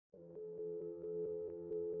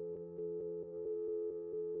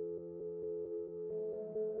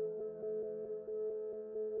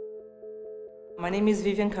My name is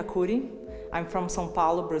Vivian Caccuri. I'm from São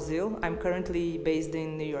Paulo, Brazil. I'm currently based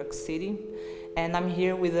in New York City, and I'm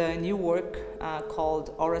here with a new work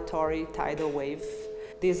called Oratory Tidal Wave.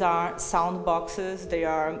 These are sound boxes. They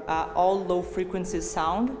are all low frequency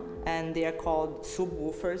sound, and they are called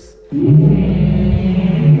subwoofers.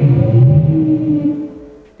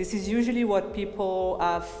 This is usually what people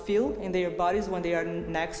feel in their bodies when they are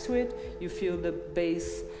next to it. You feel the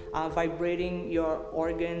bass vibrating your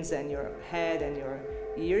organs and your head and your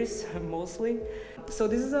ears, mostly. So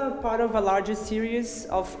this is a part of a larger series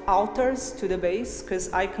of altars to the bass,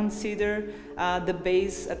 because I consider the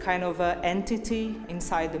bass a kind of entity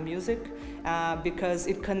inside the music, because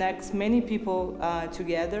it connects many people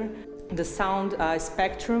together. The sound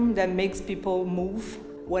spectrum that makes people move.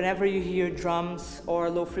 Whenever you hear drums or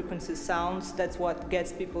low frequency sounds, that's what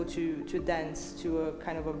gets people to dance to a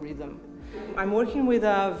kind of a rhythm. I'm working with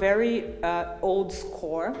a very old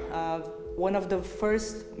score, one of the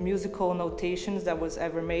first musical notations that was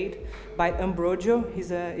ever made by Ambrogio.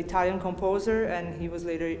 He's an Italian composer, and he was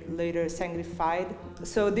later sanctified.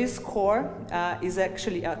 So this score is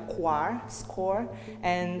actually a choir score,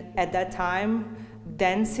 and at that time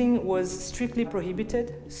dancing was strictly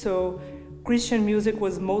prohibited. So Christian music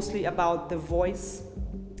was mostly about the voice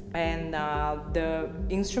and the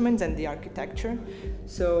instruments and the architecture.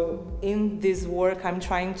 So in this work, I'm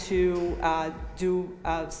trying to do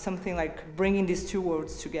something like bringing these two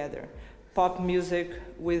worlds together. Pop music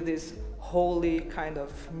with this holy kind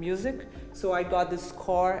of music. So I got the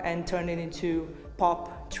score and turned it into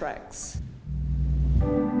pop tracks.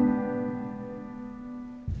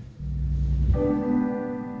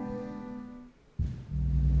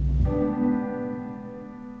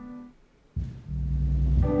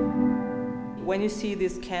 When you see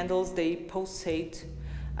these candles, they pulsate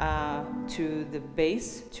to the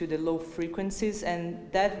bass, to the low frequencies, and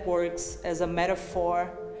that works as a metaphor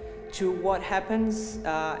to what happens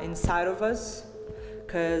inside of us,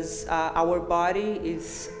 because our body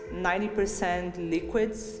is 90%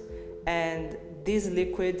 liquids, and these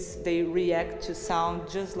liquids, they react to sound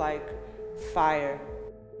just like fire.